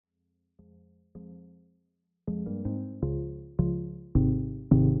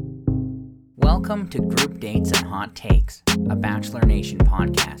Welcome to Group Dates and Hot Takes, a Bachelor Nation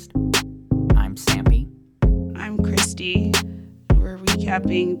podcast. I'm Sampy. I'm Christy. We're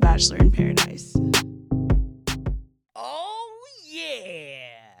recapping Bachelor in Paradise. Oh,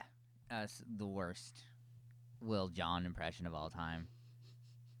 yeah! That's the worst Will John impression of all time.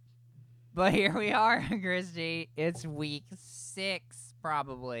 But here we are, Christy. It's week 6,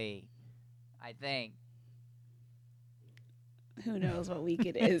 probably. I think. Who knows what week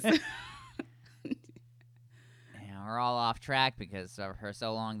it is? Yeah, we're all off track because for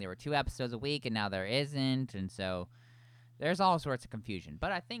so long there were 2 episodes a week and now there isn't, and so there's all sorts of confusion.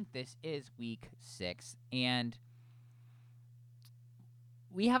 But I think this is week 6, and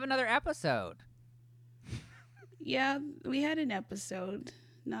we have another episode. Yeah, we had an episode.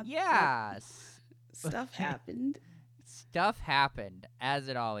 Yes. Stuff happened. Stuff happened, as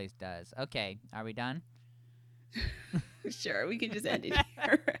it always does. Okay, are we done? Sure, we can just end it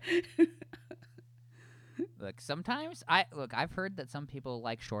here. Look, sometimes I've heard that some people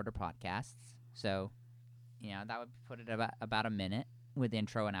like shorter podcasts, so that would put it about a minute with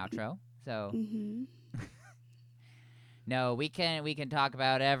intro and outro. So no, we can talk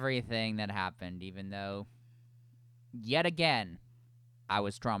about everything that happened, even though yet again I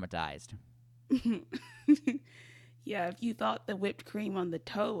was traumatized. Yeah, if you thought the whipped cream on the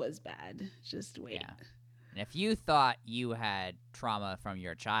toe was bad, just wait. Yeah. And if you thought you had trauma from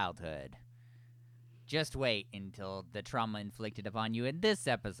your childhood, just wait until the trauma inflicted upon you in this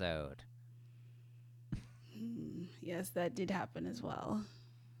episode. Yes, that did happen as well.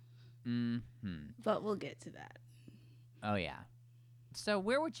 But we'll get to that. Oh, yeah. So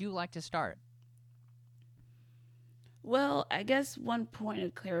where would you like to start? Well, I guess one point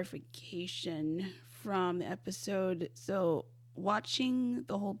of clarification from the episode. So watching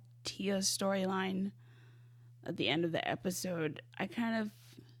the whole Tia storyline at the end of the episode, I kind of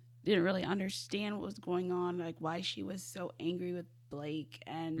didn't really understand what was going on, like why she was so angry with Blake.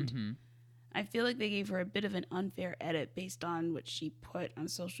 And I feel like they gave her a bit of an unfair edit based on what she put on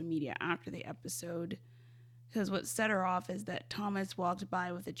social media after the episode. Because what set her off is that Thomas walked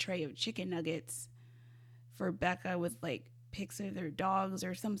by with a tray of chicken nuggets for Becca with like pics of their dogs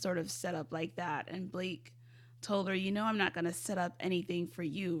or some sort of setup like that. And Blake told her, I'm not going to set up anything for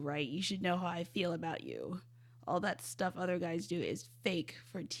you, right? You should know how I feel about you. All that stuff other guys do is fake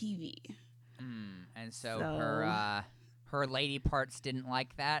for TV. And so her lady parts didn't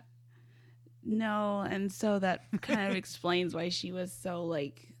like that? No, and so that kind of explains why she was so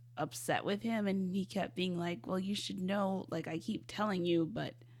like upset with him, and he kept being like, well, you should know, like I keep telling you,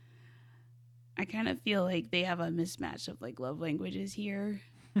 but I kind of feel like they have a mismatch of like love languages here.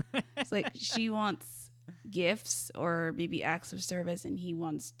 It's like she wants gifts or maybe acts of service, and he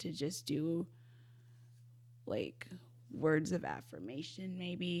wants to just do like words of affirmation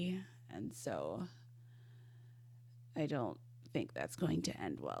maybe. And so I don't think that's going to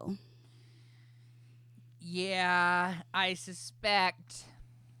end well. Yeah, I suspect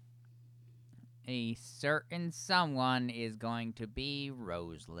a certain someone is going to be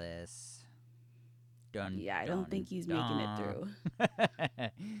roseless. I don't think he's making it through.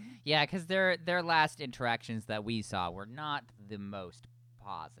 Yeah, because their last interactions that we saw were not the most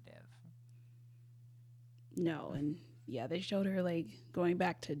positive. No, and yeah, they showed her like going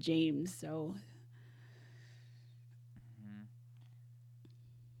back to James, so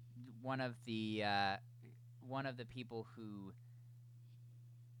one of the people who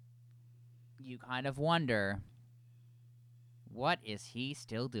you kind of wonder, what is he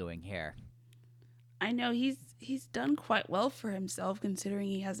still doing here? I know he's done quite well for himself considering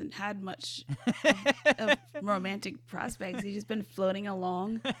he hasn't had much of romantic prospects. He's just been floating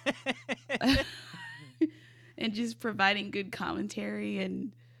along. And just providing good commentary,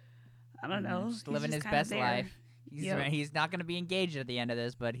 and I don't know, just living his best life. He's not going to be engaged at the end of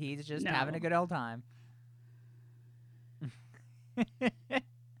this, but he's just having a good old time.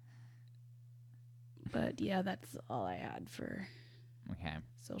 But yeah, that's all I had for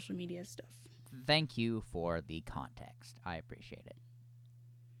social media stuff. Thank you for the context. I appreciate it.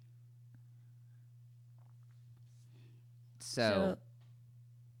 So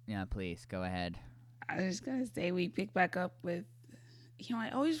yeah, please go ahead. I was going to say we pick back up with,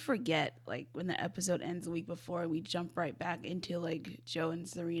 I always forget, like, when the episode ends the week before, we jump right back into, like, Joe and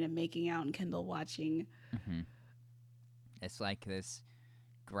Serena making out and Kendall watching. It's like this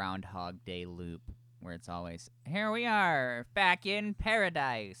Groundhog Day loop where it's always, here we are, back in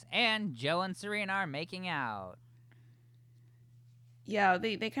paradise, and Joe and Serena are making out. Yeah,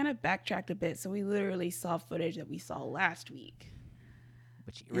 they kind of backtracked a bit, so we literally saw footage that we saw last week.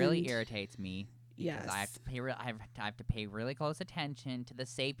 Which really irritates me. Yes. I have to pay. I have to pay really close attention to the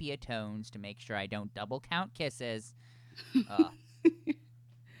sepia tones to make sure I don't double count kisses.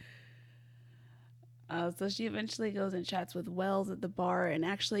 So she eventually goes and chats with Wells at the bar, and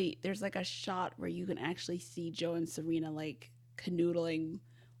actually, there's like a shot where you can actually see Joe and Serena like canoodling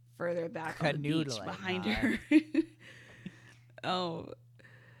further back on the beach Canoodling, behind huh? her. Oh,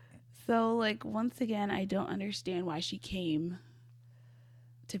 so like once again, I don't understand why she came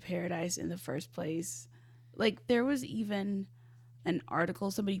to Paradise in the first place. Like there was even an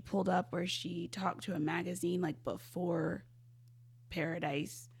article somebody pulled up where she talked to a magazine like before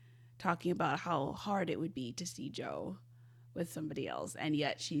Paradise, talking about how hard it would be to see Joe with somebody else, and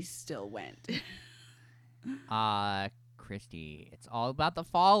yet she still went. Christy, it's all about the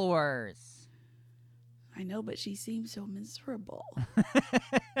followers. I know, but she seems so miserable.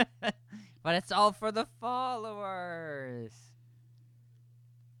 But it's all for the followers.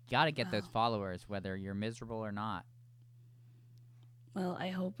 Gotta get those Wow. followers, whether you're miserable or not. Well, I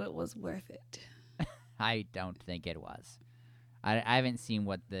hope it was worth it. I don't think it was. I haven't seen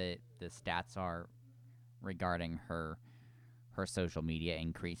what the stats are regarding her social media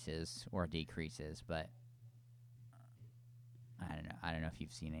increases or decreases, but I don't know. I don't know if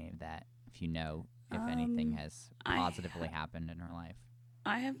you've seen any of that. If you know if anything has positively happened in her life.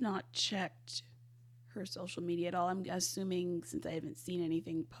 I have not checked her social media at all. I'm assuming, since I haven't seen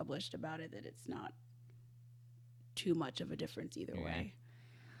anything published about it, that it's not too much of a difference either Yeah. way.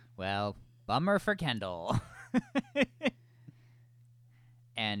 Well, bummer for Kendall.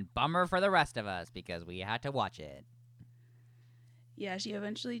 And bummer for the rest of us because we had to watch it. Yeah, she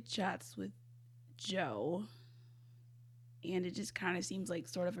eventually chats with Joe, and it just kind of seems like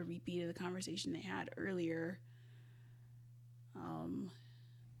sort of a repeat of the conversation they had earlier.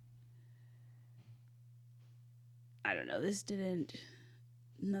 I don't know.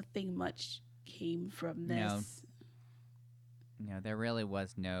 Nothing much came from this. No, there really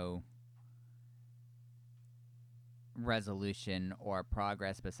was no resolution or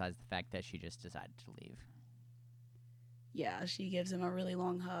progress besides the fact that she just decided to leave. Yeah, she gives him a really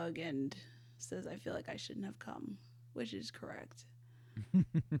long hug and says, I feel like I shouldn't have come, which is correct.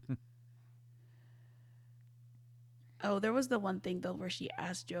 Oh, there was the one thing, though, where she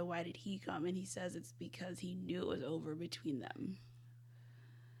asked Joe, why did he come? And he says it's because he knew it was over between them.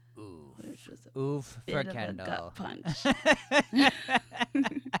 Oof. Which was a Oof bit for of a Kendall. gut punch.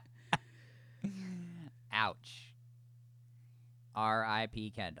 Ouch.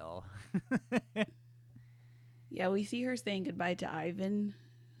 R.I.P. Kendall. Yeah, we see her saying goodbye to Ivan,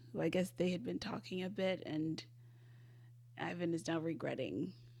 who I guess they had been talking a bit, and Ivan is now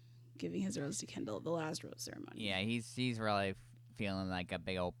regretting giving his rose to Kendall at the last rose ceremony. Yeah, he's really feeling like a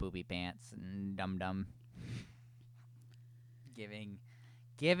big old booby pants and dum-dum.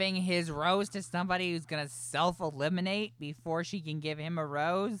 Giving his rose to somebody who's going to self-eliminate before she can give him a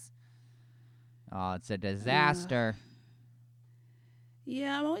rose? Oh, it's a disaster.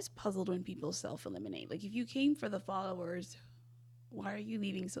 Yeah, I'm always puzzled when people self-eliminate. Like, if you came for the followers, why are you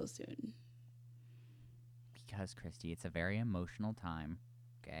leaving so soon? Because, Christy, it's a very emotional time,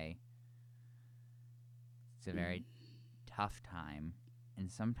 okay? It's a very tough time.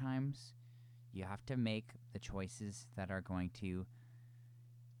 And sometimes you have to make the choices that are going to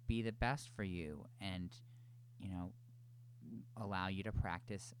be the best for you and, allow you to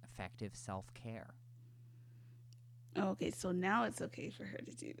practice effective self-care. Okay, so now it's okay for her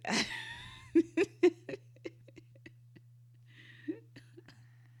to do that.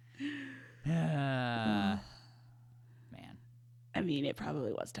 Man. I mean, it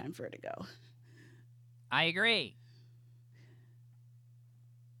probably was time for her to go. I agree.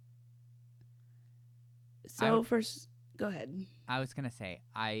 So first, go ahead. I was going to say,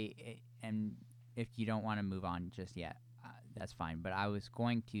 and if you don't want to move on just yet, that's fine. But I was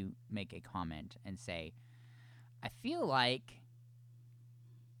going to make a comment and say, I feel like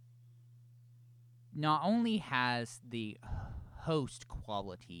not only has the host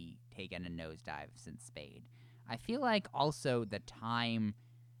quality taken a nosedive since Spade, I feel like also the time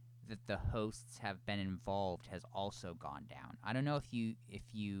that the hosts have been involved has also gone down. I don't know if you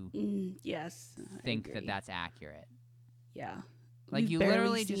yes, think that that's accurate. Yeah, Like We've you barely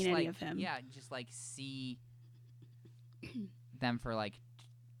literally seen just any like of him. just like see them for like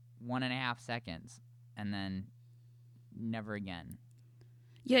 1.5 seconds and then never again.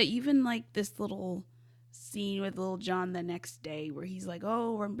 Yeah, even like this little scene with Lil Jon the next day where he's like,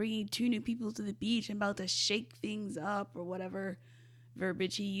 oh, I'm bringing 2 new people to the beach. I'm about to shake things up or whatever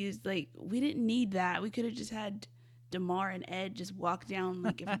verbiage he used. Like, we didn't need that. We could have just had DeMar and Ed just walk down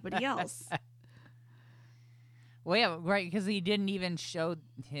like everybody else. Well, yeah, right, because he didn't even show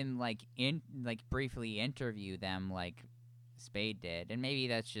him briefly interview them like Spade did, and maybe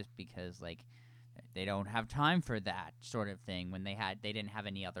that's just because they don't have time for that sort of thing when they didn't have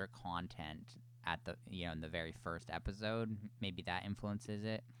any other content at the in the very first episode. Maybe that influences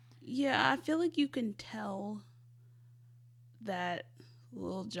it. Yeah, I feel like you can tell that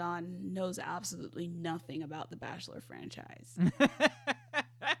Lil Jon knows absolutely nothing about the Bachelor franchise.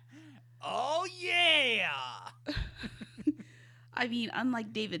 Oh yeah. I mean,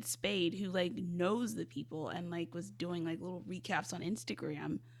 unlike David Spade, who knows the people and was doing little recaps on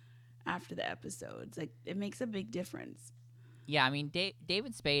Instagram after the episodes, it makes a big difference. Yeah, I mean,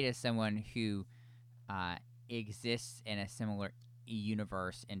 David Spade is someone who exists in a similar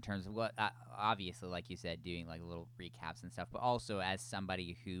universe in terms of what, obviously, like you said, doing little recaps and stuff, but also as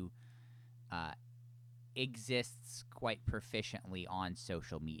somebody who exists quite proficiently on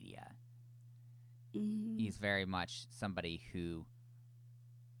social media. Mm-hmm. He's very much somebody who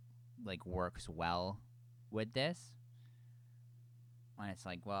works well with this. When it's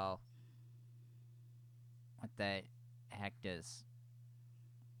well, what the heck does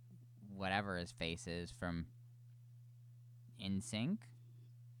whatever his face is from NSYNC?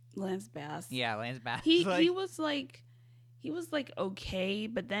 Lance Bass. Yeah, Lance Bass. He was okay,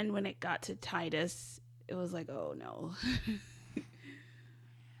 but then when it got to Titus, it was oh no.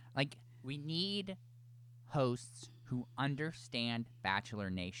 We need hosts who understand Bachelor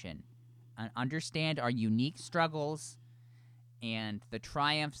Nation and understand our unique struggles and the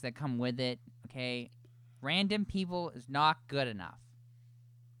triumphs that come with it, okay? Random people is not good enough,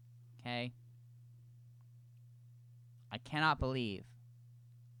 okay? I cannot believe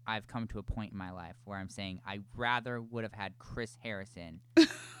I've come to a point in my life where I'm saying I rather would have had Chris Harrison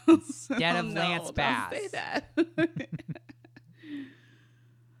instead of Lance Bass. Don't say that.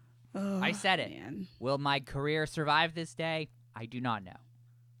 I said it. Man. Will my career survive this day? I do not know.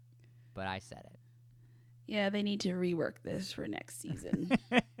 But I said it. Yeah, they need to rework this for next season.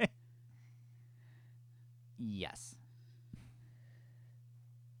 Yes.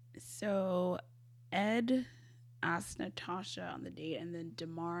 So Ed asked Natasha on the date, and then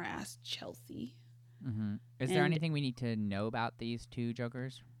DeMar asked Chelsea. Mm-hmm. Is there anything we need to know about these two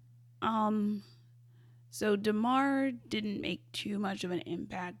jokers? So DeMar didn't make too much of an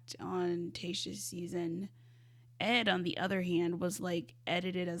impact on Tayshia's season. Ed, on the other hand, was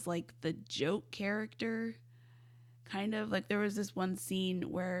edited as the joke character. Kind of there was this one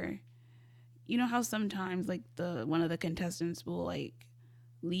scene where, you know how sometimes one of the contestants will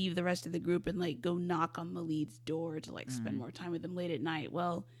leave the rest of the group and go knock on the lead's door to spend more time with them late at night.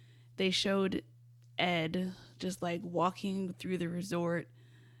 Well, they showed Ed just walking through the resort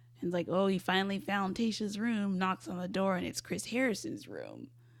and oh, he finally found Tayshia's room, knocks on the door, and it's Chris Harrison's room.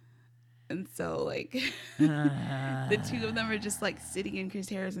 And so the two of them are just sitting in Chris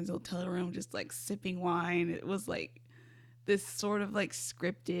Harrison's hotel room, just sipping wine. It was this sort of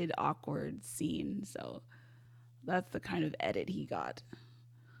scripted, awkward scene. So that's the kind of edit he got.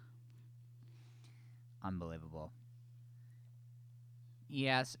 Unbelievable.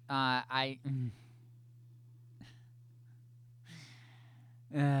 Yes,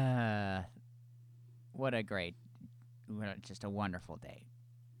 just a wonderful date.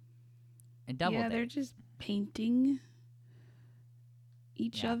 And double yeah, date. They're just painting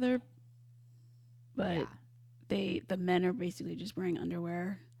each other, but the men are basically just wearing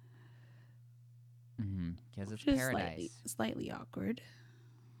underwear. Because it's paradise. Slightly awkward.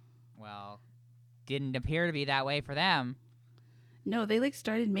 Well, didn't appear to be that way for them. No, they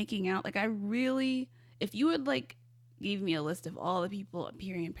started making out. If you had gave me a list of all the people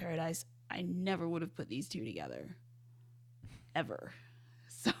appearing in paradise, I never would have put these two together. Ever.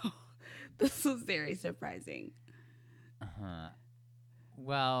 So this was very surprising.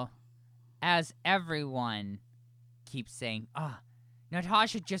 Well, as everyone keeps saying,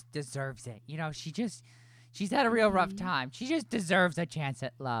 Natasha just deserves it. She's had a real rough time. She just deserves a chance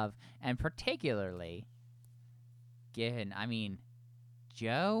at love. And particularly,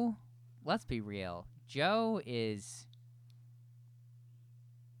 Joe, let's be real. Joe is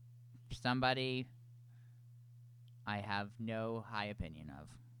somebody I have no high opinion of.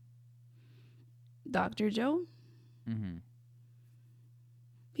 Dr. Joe? Mm-hmm.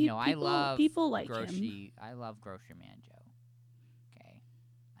 People, I love people like him. I love Grocery Man Joe. Okay.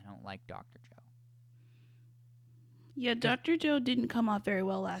 I don't like Dr. Joe. Yeah, Dr. Joe didn't come off very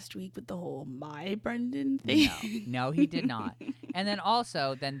well last week with the whole My Brendan thing. No, he did not. And then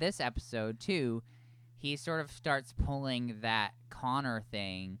also, this episode, too, he sort of starts pulling that Connor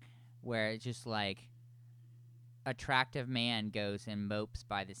thing where it's just attractive man goes and mopes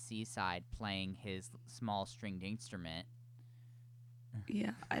by the seaside playing his small stringed instrument.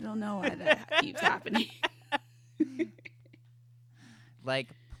 Yeah, I don't know why that keeps happening. Like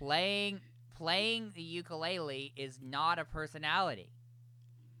playing the ukulele is not a personality.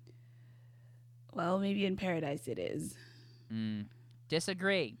 Well, maybe in paradise it is.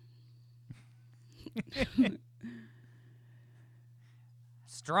 Disagree.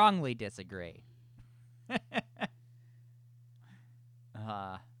 Strongly disagree.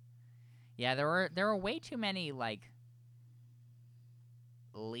 Yeah, there were way too many like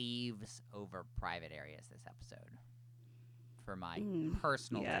leaves over private areas this episode for my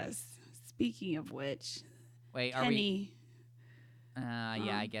personal Yes. taste. Speaking of which, Wait, Kenny. are we?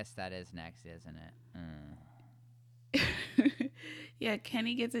 Yeah, I guess that is next, isn't it? Yeah,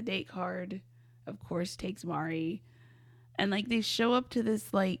 Kenny gets a date card. Of course, takes Mari, and like they show up to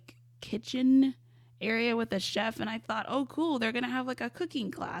this like kitchen area with a chef, and I thought, oh, cool, they're gonna have like a cooking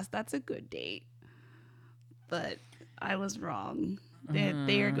class. That's a good date. But I was wrong.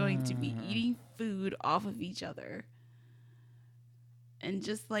 They are going to be eating food off of each other. And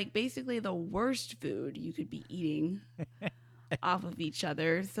just like basically the worst food you could be eating off of each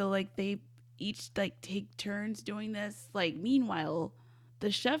other. So like they each like take turns doing this. Like meanwhile,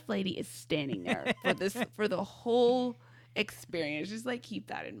 the chef lady is standing there for the whole experience. Just like keep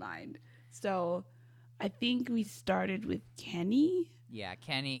that in mind. So I think we started with Kenny. Yeah,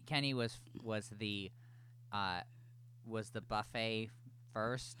 Kenny was the buffet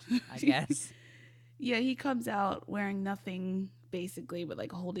first, I guess. Yeah, he comes out wearing nothing basically, but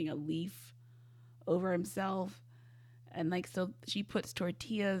like holding a leaf over himself. And like, so she puts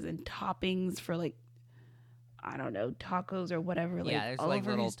tortillas and toppings for like, I don't know, tacos or whatever. Yeah, like there's all like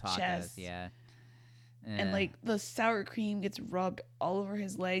over little his tacos. chest. Yeah. And like the sour cream gets rubbed all over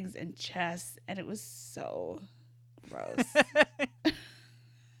his legs and chest. And it was so gross.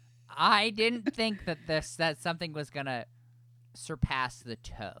 I didn't think that something was gonna surpass the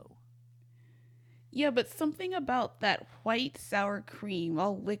toe. Yeah, but something about that white sour cream,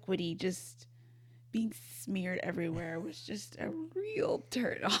 all liquidy, just being smeared everywhere was just a real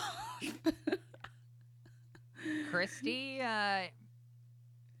turn off. Christy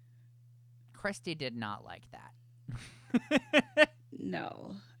did not like that.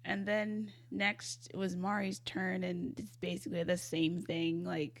 No. And then next it was Mari's turn, and it's basically the same thing.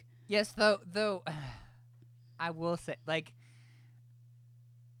 Like, yes, though, I will say, like,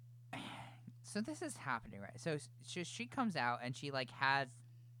 so this is happening, right? So she comes out and she like has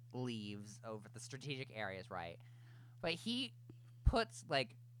leaves over the strategic areas, right? But he puts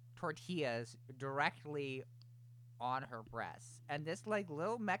like tortillas directly on her breasts, and this like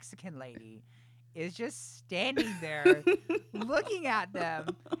little Mexican lady is just standing there looking at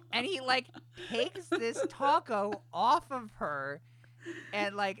them, and he like takes this taco off of her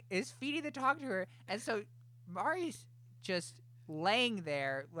and like is feeding the taco to her, and so Mari's just laying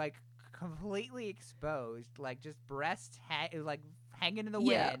there like completely exposed, like just breasts like hanging in the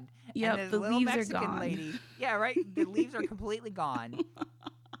wind. Yeah, and this the little leaves Mexican are gone. lady, yeah, right, the leaves are completely gone.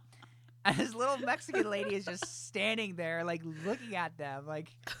 And this little Mexican lady is just standing there, like looking at them, like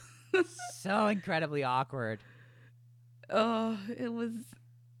so incredibly awkward. Oh, it was,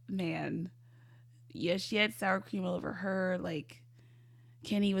 man. Yeah, she had sour cream all over her. Like,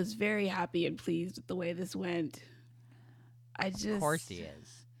 Kenny was very happy and pleased with the way this went. Of course he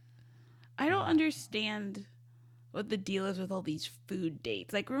is. I don't understand what the deal is with all these food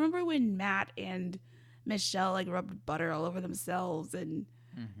dates. Like, remember when Matt and Michelle like rubbed butter all over themselves and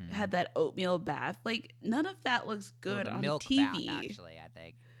had that oatmeal bath? Like, none of that looks good on milk TV. Bath, actually, I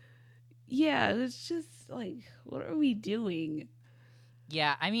think. Yeah, it's just like, what are we doing?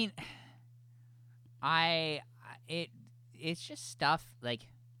 Yeah, I mean, it's just stuff like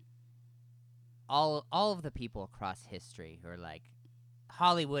all of the people across history who are like,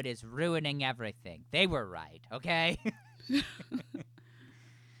 Hollywood is ruining everything. They were right, okay?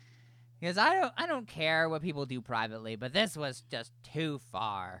 Because I don't care what people do privately, but this was just too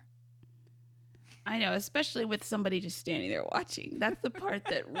far. I know, especially with somebody just standing there watching. That's the part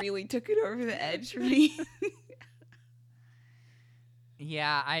that really took it over the edge for me.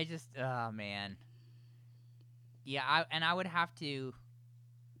 Yeah, I just, oh man. Yeah, I would have to.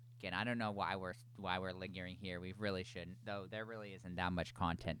 Again, I don't know why we're lingering here. We really shouldn't, though. There really isn't that much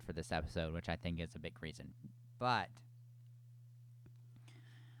content for this episode, which I think is a big reason. But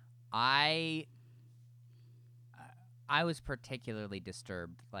I was particularly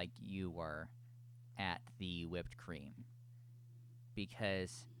disturbed, like you were, at the whipped cream,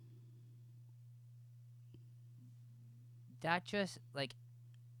 because that just like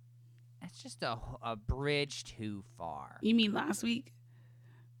It's just a bridge too far. You mean last week?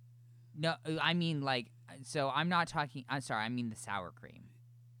 No, I mean like. So I'm not talking. I'm sorry. I mean the sour cream.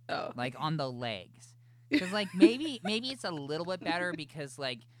 Oh. Like on the legs. Because like maybe it's a little bit better because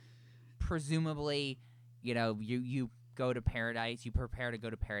like presumably, you go to paradise, you prepare to go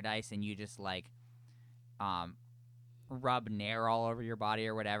to paradise, and you just like rub Nair all over your body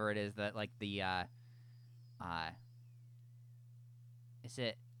or whatever it is that like the is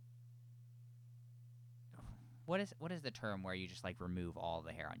it what is the term where you just like remove all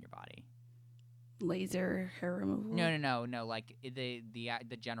the hair on your body? Laser hair removal? No. Like the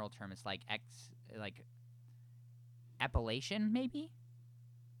general term is like epilation, maybe.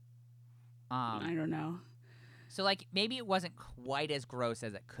 I don't know. So like maybe it wasn't quite as gross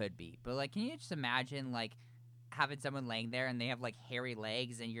as it could be, but like can you just imagine like having someone laying there and they have like hairy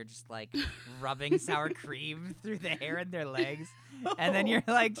legs and you're just like rubbing sour cream through the hair in their legs, and then you're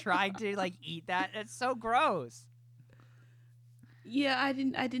like trying to like eat that? It's so gross. Yeah, I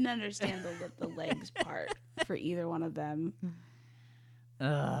didn't understand the legs part for either one of them.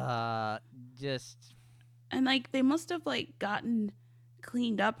 Just And like they must have like gotten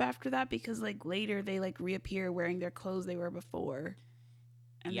cleaned up after that, because like later they like reappear wearing their clothes they were before.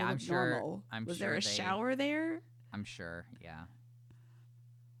 And yeah, they I'm look sure. normal. Was there a they- shower there I'm sure. Yeah.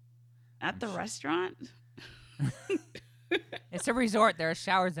 at I'm the sure. restaurant? It's a resort. There are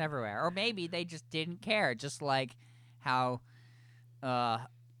showers everywhere. Or maybe they just didn't care. Just like how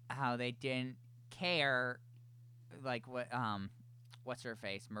they didn't care, like what's her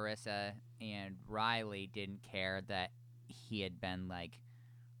face, Marissa and Riley didn't care that he had been like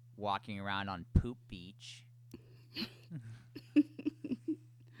walking around on Poop Beach.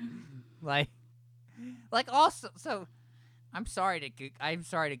 like also, so I'm sorry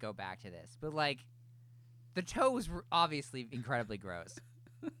to go back to this, but like the toes were obviously incredibly gross,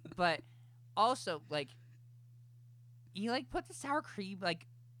 but also like you like put the sour cream like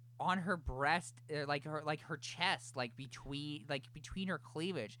on her breast, like her chest, like between her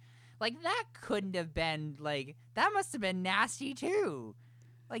cleavage. Like that couldn't have been like that must have been nasty too.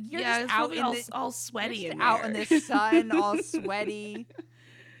 Like you're Yeah, just it's out probably in all sweaty you're just in out there. in the sun, all sweaty.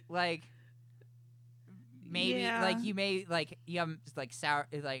 Like maybe Yeah. like you may like you have like sour,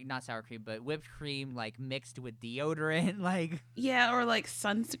 like not sour cream, but whipped cream like mixed with deodorant. Like Yeah, or like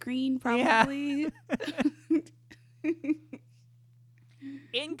sunscreen Yeah. probably.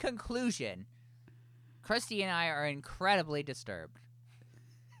 in conclusion, Christy and I are incredibly disturbed.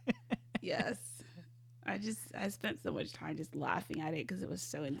 Yes. I spent so much time just laughing at it because it was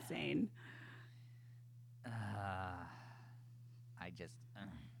so insane.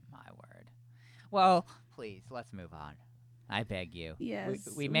 My word. Well, please, let's move on. I beg you. Yes.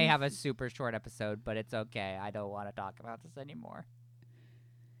 We may have a super short episode, but it's okay. I don't want to talk about this anymore.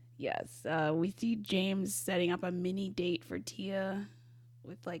 Yes. We see James setting up a mini date for Tia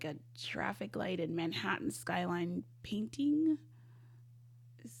with like a traffic light and Manhattan skyline painting.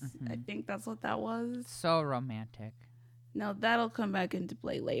 I think that's what that was. So romantic. No, that'll come back into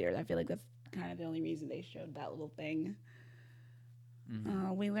play later. I feel like that's kind of the only reason they showed that little thing.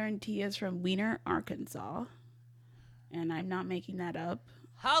 We learned Tia's from Wiener, Arkansas. And I'm not making that up.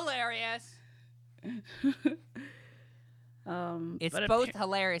 Hilarious. It's but both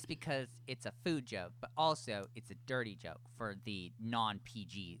hilarious because it's a food joke, but also it's a dirty joke for the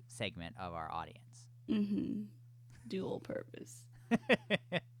non-PG segment of our audience. Dual purpose.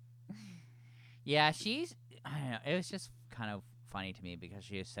 Yeah, I don't know. It was just kind of funny to me because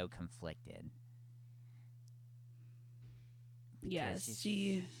she is so conflicted. Yes,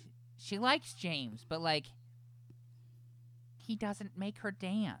 Because she likes James, but like he doesn't make her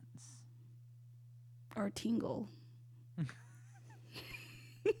dance. or tingle.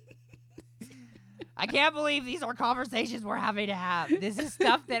 I can't believe these are conversations we're having to have. This is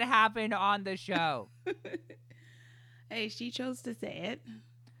stuff that happened on the show. Hey, she chose to say it.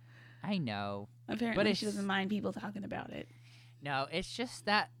 I know. Apparently, it's she doesn't mind people talking about it. No, it's just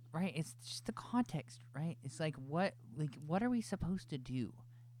that, right? It's just the context, right? It's like what are we supposed to do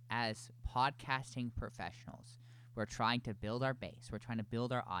as podcasting professionals? We're trying to build our base. We're trying to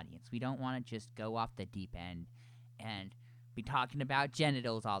build our audience. We don't want to just go off the deep end and be talking about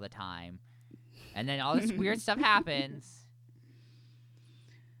genitals all the time. And then all this weird stuff happens.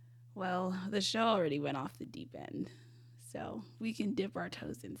 Well, the show already went off the deep end, so we can dip our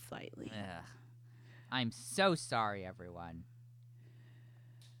toes in slightly. Ugh. I'm so sorry, everyone.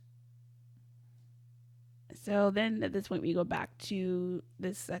 So then at this point, we go back to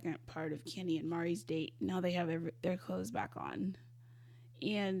this second part of Kenny and Mari's date. Now they have their clothes back on.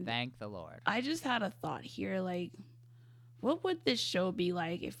 And Thank the Lord. I just had a thought here, like, What would this show be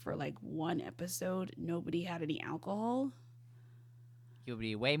like if for like one episode nobody had any alcohol? It would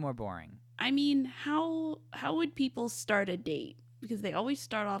be way more boring. I mean, how would people start a date? Because they always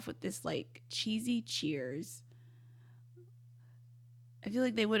start off with this like cheesy cheers. I feel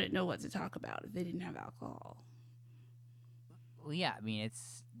like they wouldn't know what to talk about if they didn't have alcohol. Well, yeah, I mean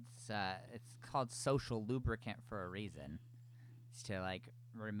it's called social lubricant for a reason. It's to like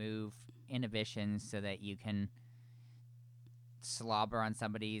remove inhibitions so that you can slobber on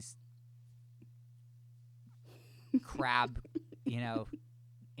somebody's crab,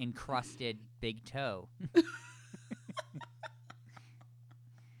 encrusted big toe.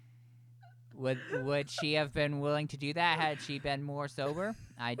 Would she have been willing to do that had she been more sober?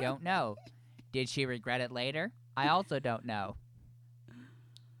 I don't know. Did she regret it later? I also don't know.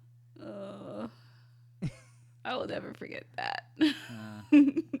 I will never forget that.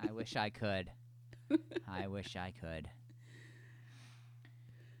 I wish I could.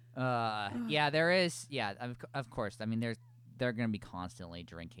 Yeah, there is. Yeah, of course. I mean, they're going to be constantly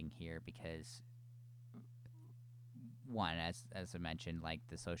drinking here because one, as I mentioned, like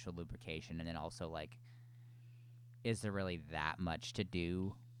the social lubrication, and then also like, is there really that much to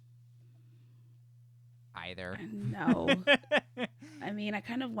do? Either. No. I mean, I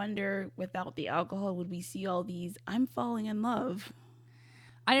kind of wonder, without the alcohol, would we see all these? I'm falling in love.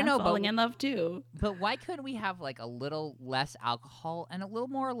 I don't know, falling in love too. But why couldn't we have like a little less alcohol and a little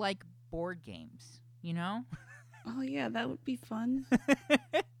more like board games? Oh yeah, that would be fun.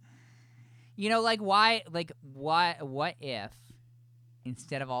 What if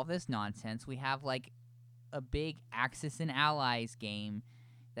instead of all this nonsense, we have like a big Axis and Allies game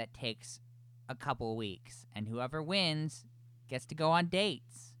that takes a couple weeks, and whoever wins gets to go on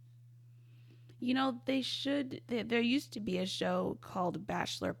dates. They should. There used to be a show called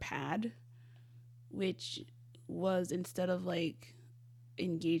Bachelor Pad, which was, instead of like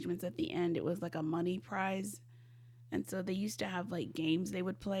engagements at the end, it was like a money prize. And so they used to have like games they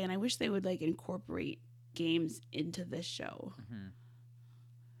would play, and I wish they would like incorporate games into this show. Mm-hmm.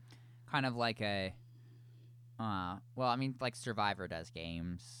 Kind of like like Survivor does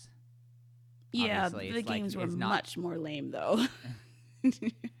games. Yeah, obviously. The games were much more lame, though.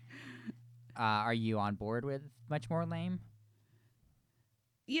 Are you on board with much more lame?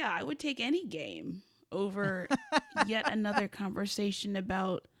 Yeah, I would take any game over yet another conversation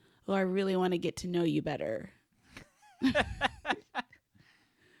about, I really want to get to know you better.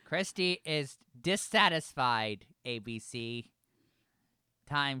 Christy is dissatisfied, ABC.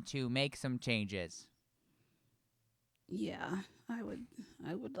 Time to make some changes. Yeah, I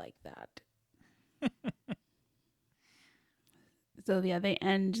would like that. So yeah, they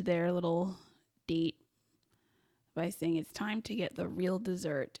end their little date by saying it's time to get the real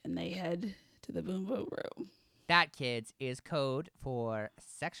dessert, and they head to the Boom Boom Room. That, kids, is code for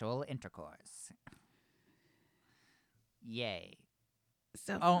sexual intercourse. Yay.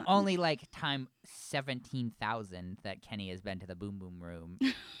 So only like time 17,000 that Kenny has been to the Boom Boom Room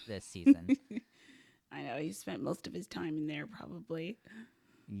this season. I know, he spent most of his time in there, probably.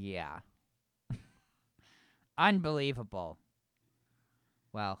 Yeah. Unbelievable.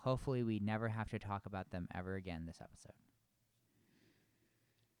 Well, hopefully we never have to talk about them ever again this episode.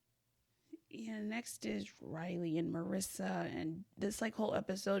 Yeah, next is Riley and Marissa, and this like whole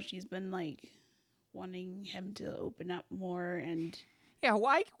episode she's been like wanting him to open up more. And yeah,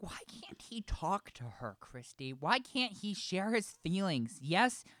 why can't he talk to her, Christy? Why can't he share his feelings?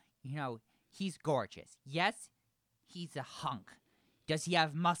 Yes, he's gorgeous. Yes, he's a hunk. Does he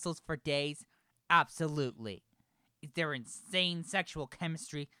have muscles for days? Absolutely. Is there insane sexual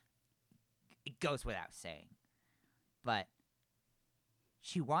chemistry? It goes without saying. But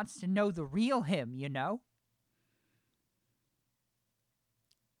she wants to know the real him,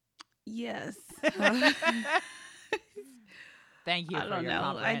 Yes. Thank you for your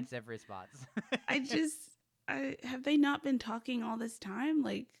comprehensive response. I have they not been talking all this time?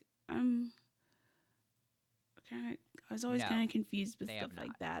 Like, I was always kind of confused with stuff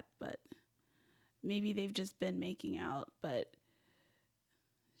like that, but maybe they've just been making out. But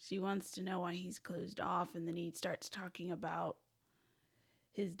she wants to know why he's closed off, and then he starts talking about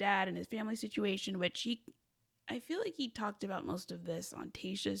his dad and his family situation, which I feel like he talked about most of this on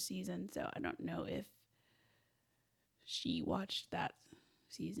Tayshia's season, so I don't know if she watched that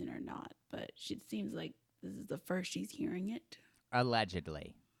season or not, but it seems like this is the first she's hearing it.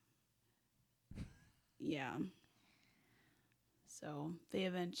 Allegedly. Yeah. So they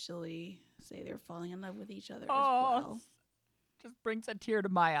eventually say they're falling in love with each other as well. Just brings a tear to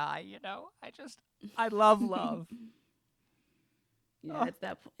my eye, I love love. Yeah,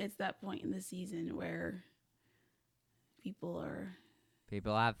 it's that point in the season where People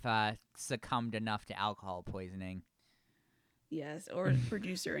have succumbed enough to alcohol poisoning. yes, or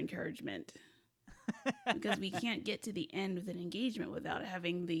producer encouragement. Because we can't get to the end with an engagement without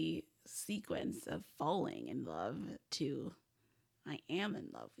having the sequence of falling in love to I am in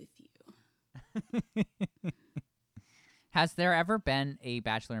love with you. Has there ever been a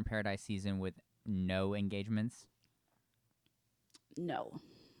Bachelor in Paradise season with no engagements? No.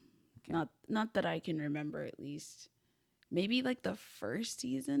 Okay. Not that I can remember, at least. Maybe like the first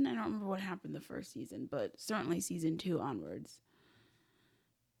season. I don't remember what happened the first season, but certainly season 2 onwards.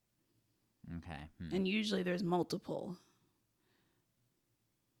 Okay. And usually there's multiple.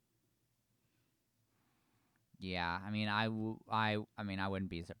 Yeah, I mean, I wouldn't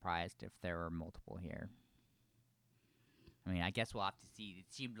be surprised if there were multiple here. I mean, I guess we'll have to see. It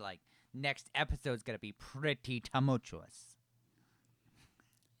seemed like next episode's gonna be pretty tumultuous.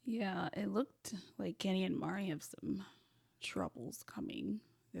 Yeah, it looked like Kenny and Mari have some troubles coming.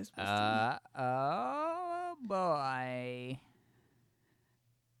 Oh boy.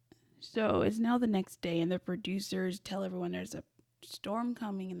 So it's now the next day, and the producers tell everyone there's a storm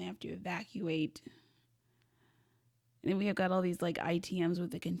coming and they have to evacuate. And then we have got all these like ITMs with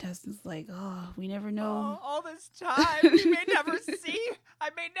the contestants, like, oh, we never know. Oh, all this time, I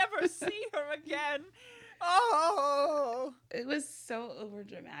may never see her again. Oh. It was so over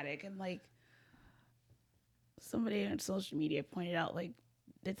dramatic, and like somebody on social media pointed out, like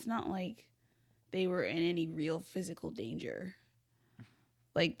it's not like they were in any real physical danger.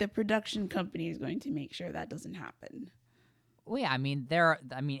 Like the production company is going to make sure that doesn't happen. Well, yeah, I mean,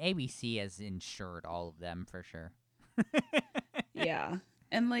 ABC has insured all of them for sure. Yeah,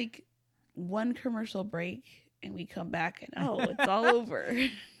 and like one commercial break, and we come back, and oh, it's all over.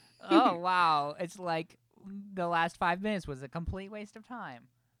 Oh wow, it's like the last 5 minutes was a complete waste of time.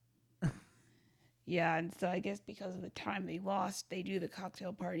 Yeah, and so I guess because of the time they lost, they do the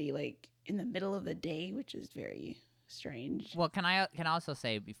cocktail party like in the middle of the day, which is very strange. Well, can I also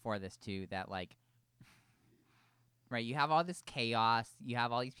say before this too that like, right, you have all this chaos, you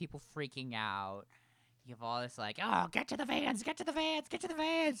have all these people freaking out, you have all this like, oh, get to the vans, get to the vans, get to the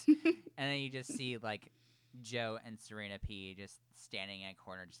vans, and then you just see like Joe and Serena P just standing in a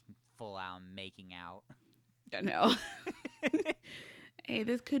corner, just full out making out. I know. Hey,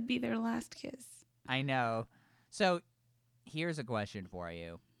 this could be their last kiss. I know. So, here's a question for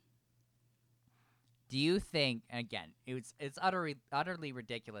you. Do you think, and again, it's utterly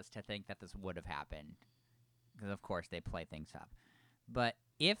ridiculous to think that this would have happened, because of course they play things up. But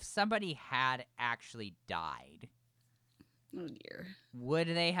if somebody had actually died, oh dear, would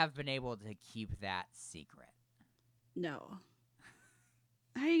they have been able to keep that secret? No.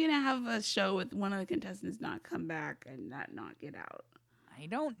 How are you gonna have a show with one of the contestants not come back and that not get out? I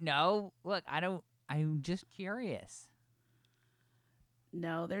don't know. Look, I'm just curious.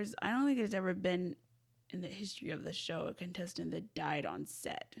 No, I don't think there's ever been in the history of the show a contestant that died on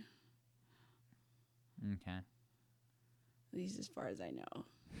set. Okay. At least as far as I know.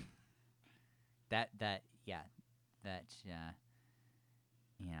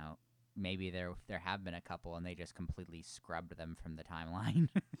 You know, maybe there have been a couple and they just completely scrubbed them from the timeline.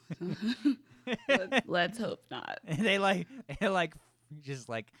 Let's hope not. they just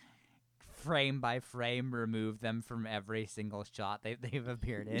frame by frame remove them from every single shot they've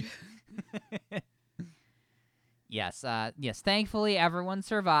appeared in. Yes, thankfully everyone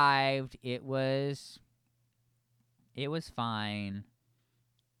survived. It was fine.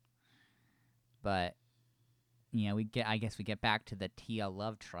 But you know, I guess we get back to the Tia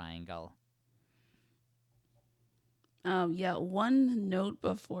love triangle. Yeah, one note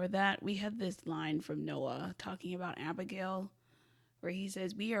before that, we had this line from Noah talking about Abigail where he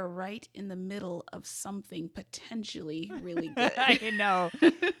says, "We are right in the middle of something potentially really good." I know.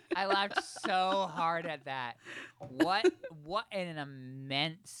 I laughed so hard at that. What an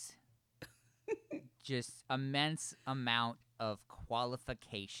immense amount of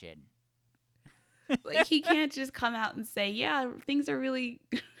qualification. Like, he can't just come out and say, yeah, things are really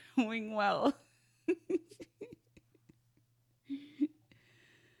going well.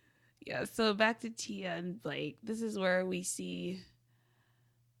 Yeah, so back to Tia and Blake. This is where we see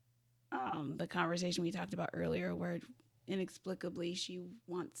the conversation we talked about earlier, where inexplicably she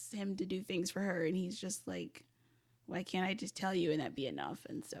wants him to do things for her, and he's just like, why can't I just tell you and that be enough?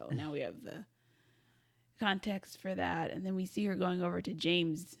 And so now we have the context for that, and then we see her going over to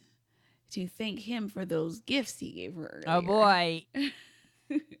James to thank him for those gifts he gave her earlier. Oh boy.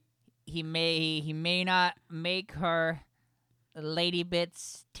 he may not make her lady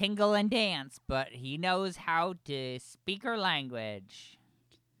bits tingle and dance, but he knows how to speak her language.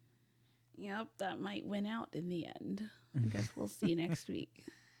 Yep, that might win out in the end. I guess we'll see next week.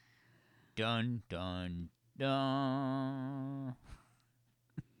 Dun, dun, dun.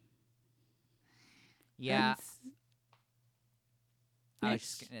 Yeah, And I was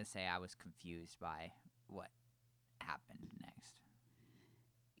just next, going to say I was confused by what happened next.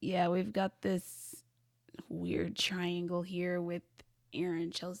 yeah, we've got this weird triangle here with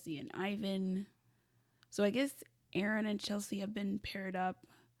Aaron, Chelsea, and Ivan. So I guess Aaron and Chelsea have been paired up.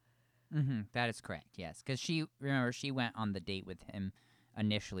 That is correct, yes. Because she went on the date with him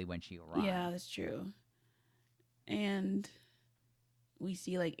initially when she arrived. Yeah, that's true. And we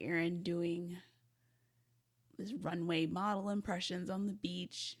see like Aaron doing this runway model impressions on the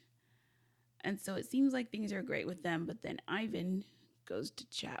beach. And so it seems like things are great with them, but then Ivan goes to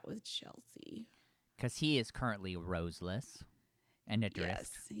chat with Chelsea. Because he is currently roseless and adrift.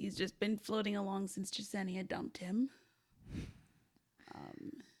 Yes, he's just been floating along since Jasenia dumped him.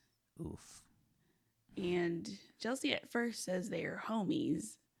 Oof. And Chelsea at first says they are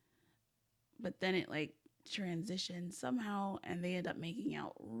homies, but then it like transitions somehow and they end up making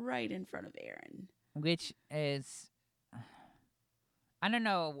out right in front of Aaron. Which is, I don't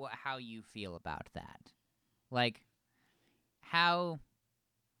know how you feel about that. Like, how,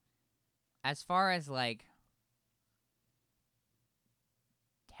 as far as like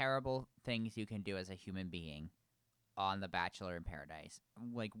terrible things you can do as a human being on The Bachelor in Paradise,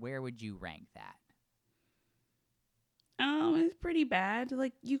 like where would you rank that? It's pretty bad.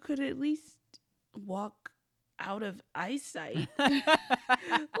 Like you could at least walk out of eyesight. Like,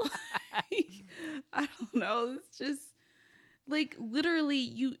 I don't know. It's just like literally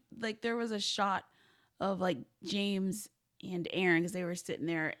you like there was a shot of like James and Aaron because they were sitting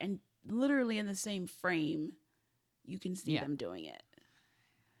there and literally in the same frame you can see them doing it.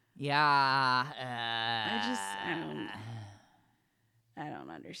 Yeah. I don't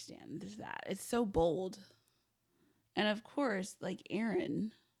understand that. It's so bold. And of course, like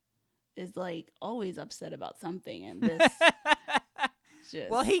Aaron is like always upset about something and this just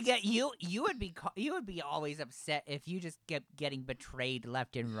well, you would be always upset if you just kept getting betrayed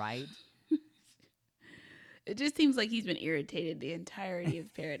left and right. It just seems like he's been irritated the entirety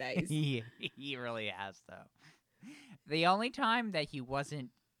of Paradise. He really has, though. The only time that he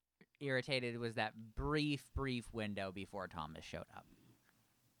wasn't irritated was that brief window before Thomas showed up.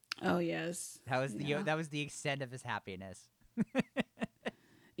 Oh yes, That was the extent of his happiness.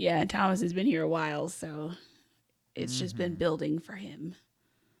 Yeah, Thomas has been here a while, so it's just been building for him.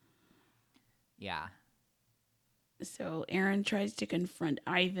 Yeah. So Aaron tries to confront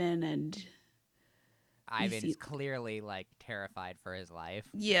Ivan, and Ivan is clearly like terrified for his life.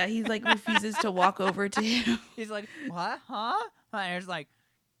 Yeah, he's like refuses to walk over to him. He's like, "What? Huh?" And Aaron's like,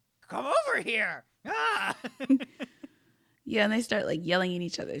 "Come over here!" Ah! Yeah, and they start like yelling in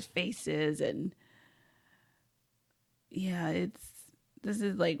each other's faces, and yeah, this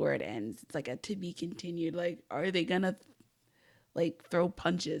is like where it ends. It's like a to be continued. Like, are they gonna like throw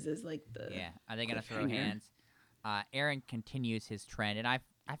punches? Is like the are they gonna throw hands? Aaron continues his trend, and I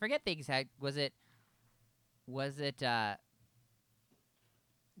forget the exact. Was it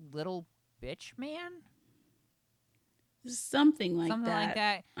Little Bitch Man? Something like Something that. like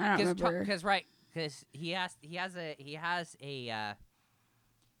that. I don't remember. Because he has a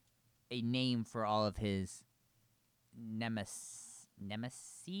name for all of his nemesis.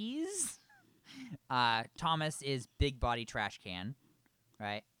 Thomas is Big Body Trash Can,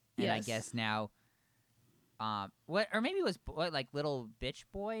 right? And Yes. I guess now, what, or maybe it was like Little Bitch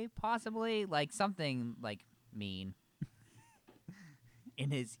Boy, possibly, like something like mean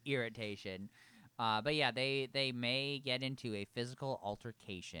in his irritation. But yeah, they may get into a physical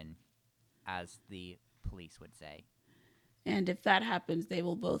altercation, as the police would say. And if that happens, they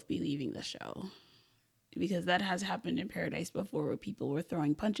will both be leaving the show. Because that has happened in Paradise before where people were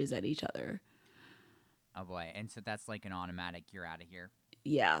throwing punches at each other. Oh boy, and so that's like an automatic, you're out of here.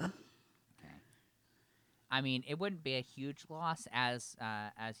 Yeah. Okay. I mean, it wouldn't be a huge loss, as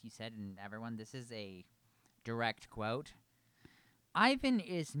you said, and everyone, this is a direct quote. Ivan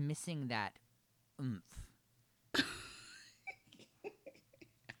is missing that oomph.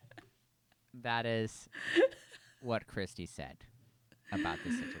 That is what Christy said about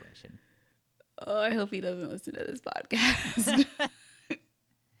this situation. Oh, I hope he doesn't listen to this podcast.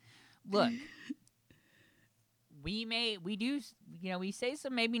 Look, we say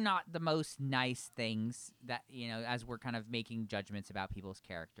some maybe not the most nice things that, as we're kind of making judgments about people's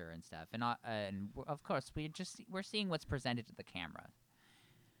character and stuff. And of course, we're seeing what's presented to the camera.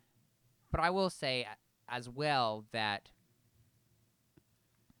 But I will say as well that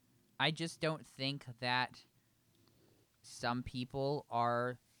I just don't think that some people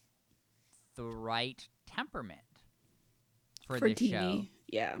are the right temperament for For this TV. show.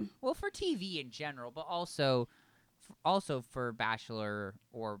 Yeah. Well, for TV in general, but also for Bachelor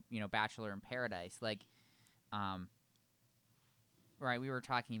or Bachelor in Paradise. Like, right, we were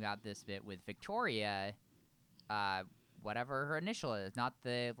talking about this bit with Victoria, whatever her initial is, not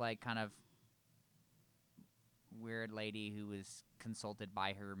the like kind of weird lady who was consulted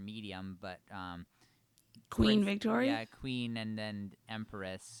by her medium, but Queen Victoria? Yeah, Queen and then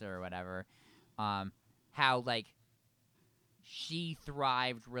Empress or whatever. How like she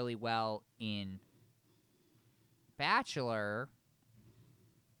thrived really well in Bachelor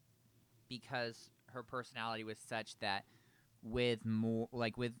because her personality was such that with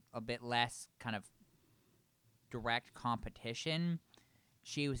a bit less kind of direct competition,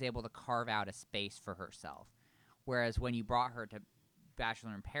 she was able to carve out a space for herself. Whereas when you brought her to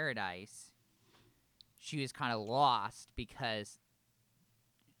Bachelor in Paradise, she was kind of lost because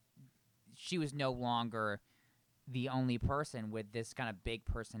she was no longer the only person with this kind of big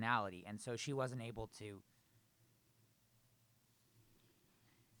personality, and so she wasn't able to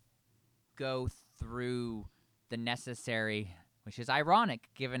go through the necessary, which is ironic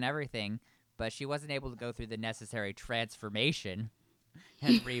given everything, but she wasn't able to go through the necessary transformation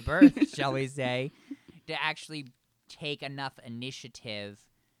and rebirth, shall we say, to actually take enough initiative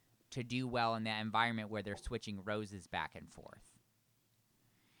to do well in that environment where they're switching roses back and forth.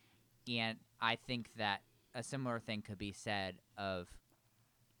 And I think that a similar thing could be said of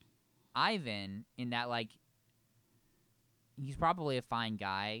Ivan in that, like, he's probably a fine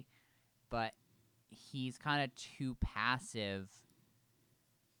guy, but he's kind of too passive,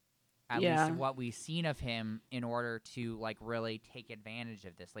 at least what we've seen of him, in order to, like, really take advantage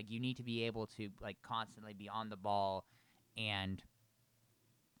of this. Like, you need to be able to, like, constantly be on the ball and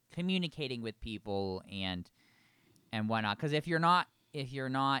communicating with people and whatnot. Because if you're not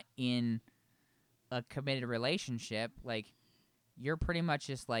in a committed relationship, like, you're pretty much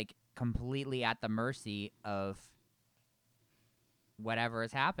just, like, completely at the mercy of whatever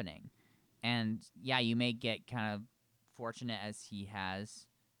is happening. And yeah, you may get kind of fortunate, as he has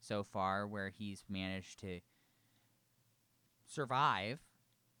so far, where he's managed to survive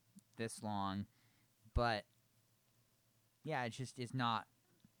this long, but yeah, it just is not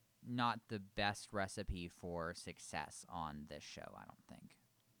the best recipe for success on this show, I don't think.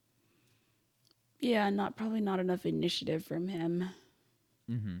 Yeah, probably not enough initiative from him.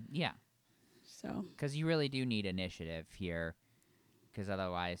 Yeah. So. Because you really do need initiative here, because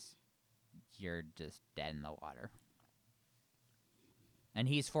otherwise you're just dead in the water. And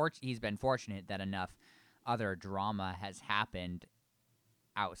he's been fortunate that enough other drama has happened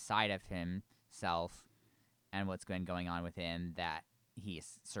outside of himself and what's been going on with him that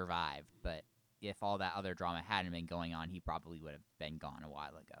he's survived. But if all that other drama hadn't been going on, he probably would have been gone a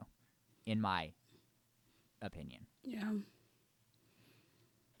while ago, in my opinion. Yeah.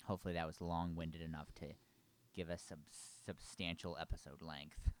 Hopefully that was long-winded enough to give us some substantial episode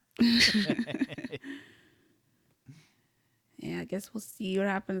length. Yeah, I guess we'll see what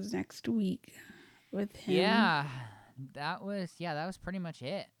happens next week with him. Yeah, that was pretty much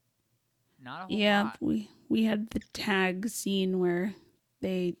it. Not a whole lot. Yeah, we had the tag scene where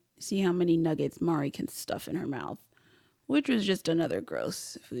they see how many nuggets Mari can stuff in her mouth, which was just another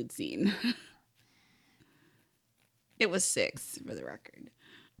gross food scene. It was 6, for the record.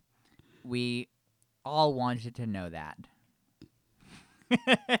 We all wanted to know that.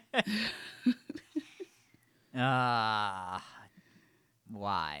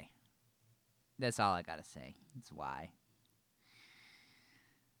 Why? That's all I gotta say. It's why.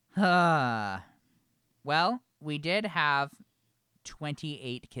 Well, we did have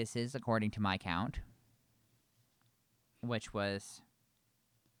 28 kisses according to my count, which was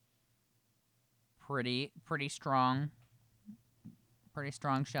pretty strong. Pretty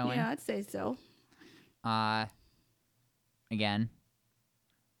strong showing. Yeah, I'd say so. Again,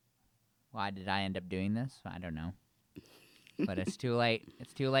 why did I end up doing this? I don't know. But it's too late.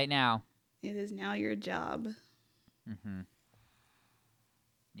 It's too late now. It is now your job.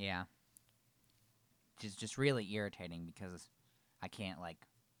 Yeah. Just really irritating because I can't, like,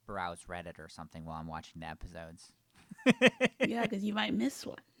 browse Reddit or something while I'm watching the episodes. Yeah, because you might miss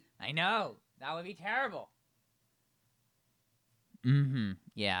one. I know. That would be terrible.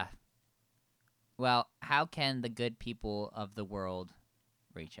 Yeah. Well, how can the good people of the world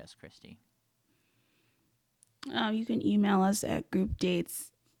reach us, Christy? You can email us at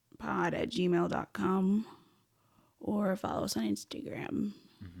groupdatespod@gmail.com or follow us on Instagram.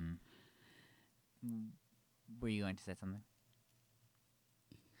 Were you going to say something?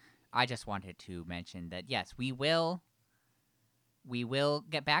 I just wanted to mention that, yes, we will we will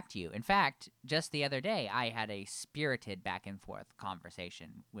get back to you. In fact, just the other day, I had a spirited back and forth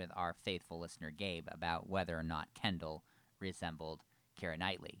conversation with our faithful listener, Gabe, about whether or not Kendall resembled Keira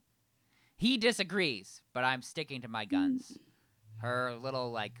Knightley. He disagrees, but I'm sticking to my guns. Her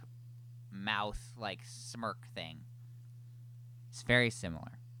little, mouth, smirk thing. It's very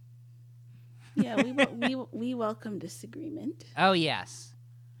similar. Yeah, we welcome disagreement. Oh, yes.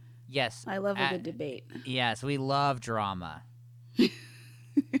 Yes. I love a good debate. Yes, we love drama.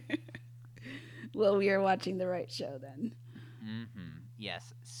 Well, we are watching the right show then.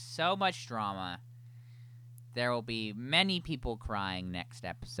 Yes, so much drama. There will be many people crying next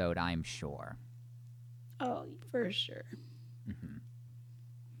episode, I'm sure. Oh, for sure.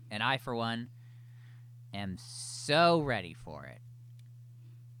 And I, for one, am so ready for it.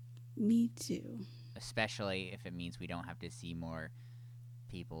 Me too. Especially if it means we don't have to see more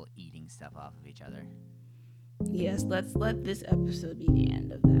people eating stuff off of each other. Yes, let's let this episode be the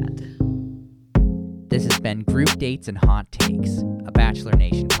end of that. This has been Group Dates and Hot Takes, a Bachelor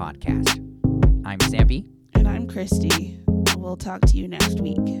Nation podcast. I'm Sampy. And I'm Christy. We'll talk to you next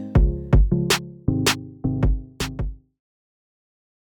week.